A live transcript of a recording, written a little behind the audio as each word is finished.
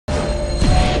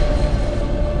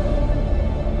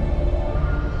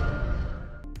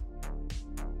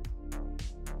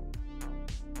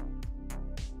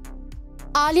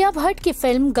आलिया भट्ट की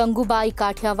फिल्म गंगूबाई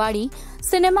काठियावाड़ी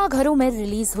सिनेमाघरों में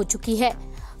रिलीज हो चुकी है।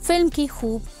 फिल्म की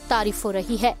खूब तारीफ हो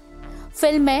रही है।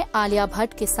 फिल्म में आलिया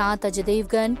भट्ट के साथ अजय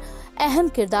देवगन अहम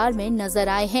किरदार में नजर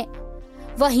आए हैं।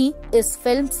 वहीं इस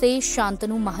फिल्म से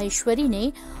शांतनु माहेश्वरी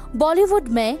ने बॉलीवुड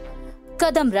में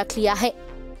कदम रख लिया है।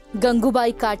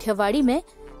 गंगूबाई काठियावाड़ी में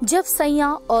जब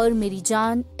सैया और मेरी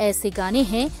जान ऐसे गाने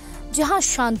हैं जहां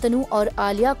शांतनु और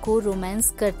आलिया को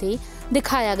रोमांस करते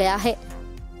दिखाया गया है।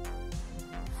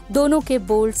 दोनों के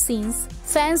बोल्ड सीन्स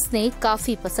फैंस ने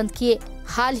काफी पसंद किए।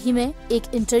 हाल ही में एक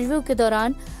इंटरव्यू के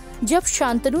दौरान जब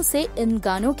शांतनु से इन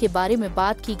गानों के बारे में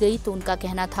बात की गई तो उनका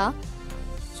कहना था,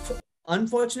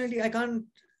 Unfortunately, I can't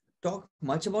talk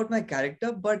much about my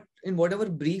character, but in whatever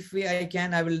brief way I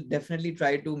can, I will definitely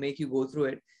try to make you go through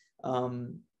it.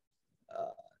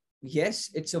 Yes,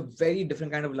 it's a very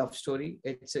different kind of love story.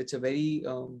 It's a very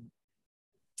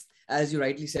as you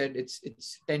rightly said,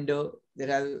 it's tender.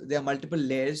 There are multiple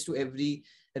layers to every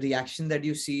reaction that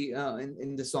you see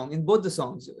in the song, in both the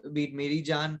songs, be it Meri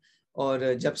Jaan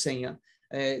or Jab Saiya.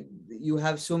 You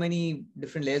have so many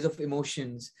different layers of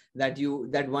emotions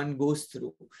that one goes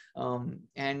through,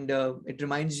 and it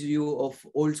reminds you of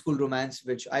old school romance,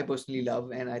 which I personally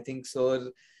love, and I think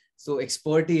so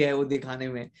expert ही है वो दिखाने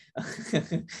में.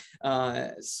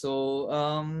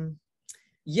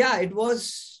 Yeah, it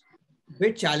was a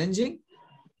bit challenging,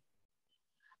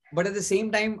 but at the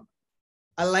same time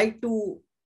I like to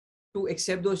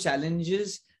accept those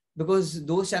challenges, because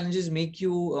those challenges make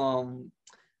you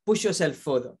push yourself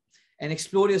further and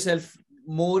explore yourself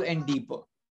more and deeper.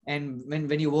 And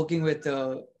when you're working with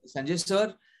Sanjay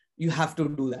sir, you have to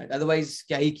do that. Otherwise,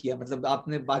 क्या ही किया, मतलब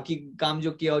आपने बाकी काम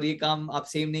जो किया और ये काम आप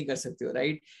सेम नहीं कर सकते हो,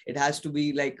 right? It has to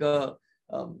be like a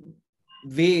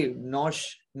way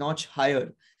notch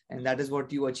higher, and that is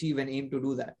what you achieve and aim to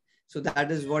do that. So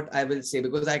that is what I will say,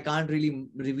 because I can't really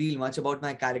reveal much about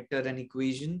my character and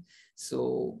equation.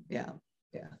 So yeah,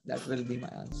 that will be my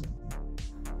answer.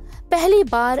 पहली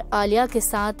बार आलिया के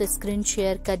साथ screen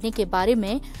share करने के बारे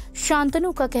में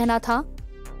शांतनु का कहना था,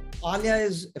 Alia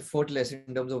is effortless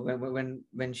in terms of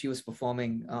when she was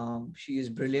performing. She is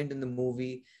brilliant in the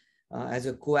movie. As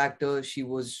a co-actor, she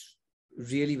was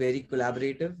really very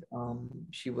collaborative.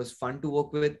 She was fun to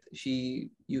work with. She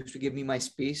used to give me my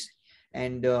space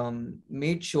and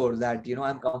made sure that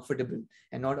I'm comfortable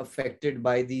and not affected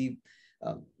by the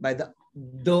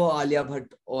Alia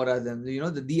Bhatt aura.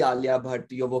 The Alia Bhatt,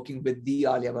 you're working with the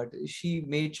Alia Bhatt. She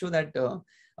made sure that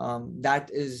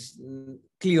that is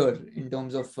clear in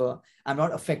terms of I'm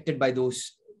not affected by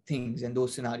those things and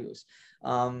those scenarios.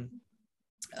 And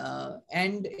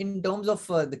in terms of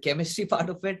the chemistry part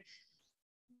of it,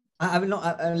 I will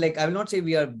not say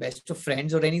we are best of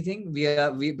friends or anything.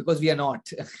 Because we are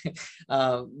not.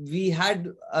 We had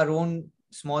our own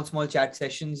small chat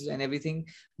sessions and everything,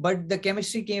 but the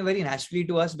chemistry came very naturally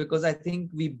to us because I think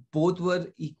we both were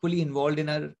equally involved in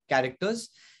our characters.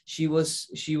 She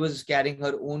was carrying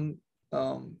her own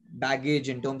baggage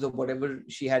in terms of whatever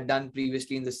she had done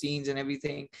previously in the scenes and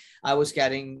everything. I was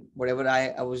carrying whatever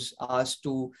I was asked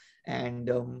to, and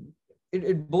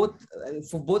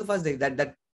for both of us,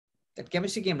 that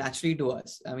chemistry came naturally to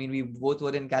us. I mean, we both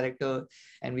were in character,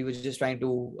 and we were just trying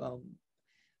to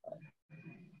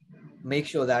make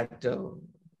sure that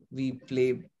we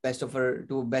play best of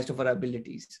our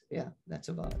abilities. Yeah, that's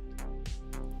about it.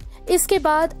 इसके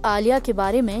बाद आलिया के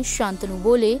बारे में शांतनु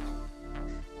बोले,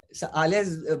 So Alia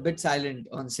is a bit silent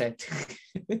on set.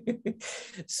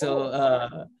 So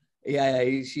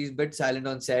she's a bit silent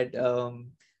on set.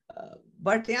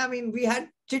 But yeah, I mean, we had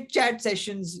chit-chat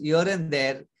sessions here and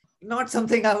there. Not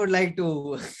something I would like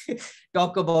to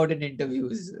talk about in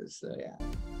interviews. So yeah.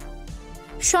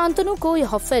 Shantanu को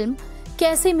यह film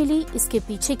कैसे मिली, इसके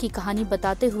पीछे की कहानी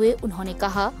बताते हुए उन्होंने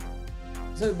कहा,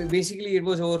 So basically it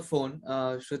was over phone.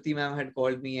 Shruti ma'am had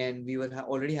called me and we were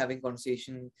already having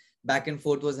conversation. Back and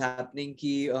forth was happening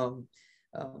ki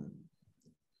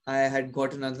I had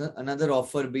got another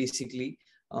offer basically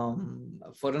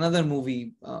for another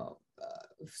movie.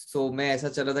 So मैं ऐसा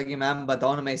चल रहा था कि ma'am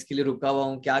बताओ ना, मैं इसके लिए रुका हुआ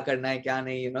हूँ, क्या करना है क्या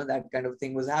नहीं, that kind of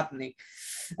thing was happening.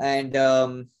 And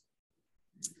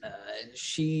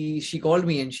she called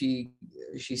me and she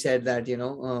said that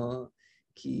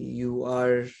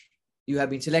you have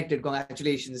been selected,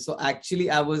 congratulations. So actually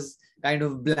I was kind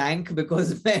of blank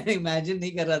because मैं imagine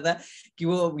नहीं कर रहा था कि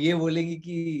वो ये बोलेंगी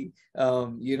कि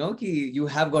कि you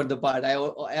have got the part.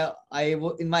 I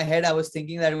in my head I was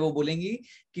thinking that वो बोलेंगी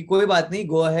कि कोई बात नहीं,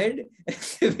 go ahead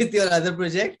with your other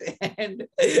project, and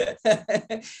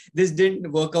this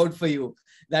didn't work out for you.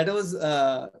 That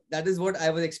is what I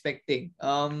was expecting.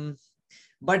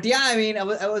 But yeah, I mean,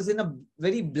 I was in a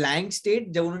very blank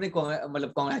state जब उन्होंने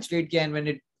मतलब congratulate किया, and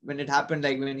when it happened,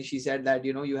 like when she said that,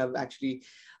 you know, you have actually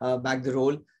bagged the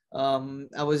role,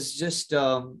 I was just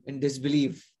in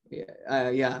disbelief.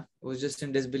 Yeah, I was just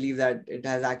in disbelief that it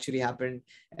has actually happened,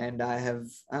 and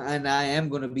I am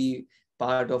going to be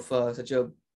part of such a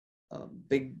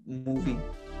big movie.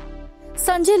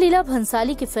 Sanjay Leela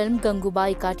Bhansali की film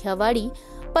Gangubai Kathiawadi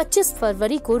 25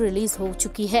 फरवरी को release हो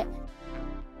चुकी है।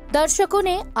 दर्शकों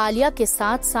ने आलिया के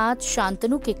साथ साथ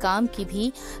शांतनु के काम की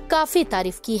भी काफी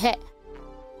तारीफ की है।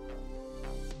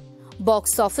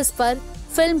 बॉक्स ऑफिस पर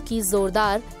फिल्म की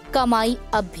जोरदार कमाई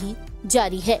अब भी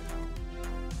जारी है।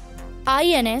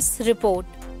 INS report.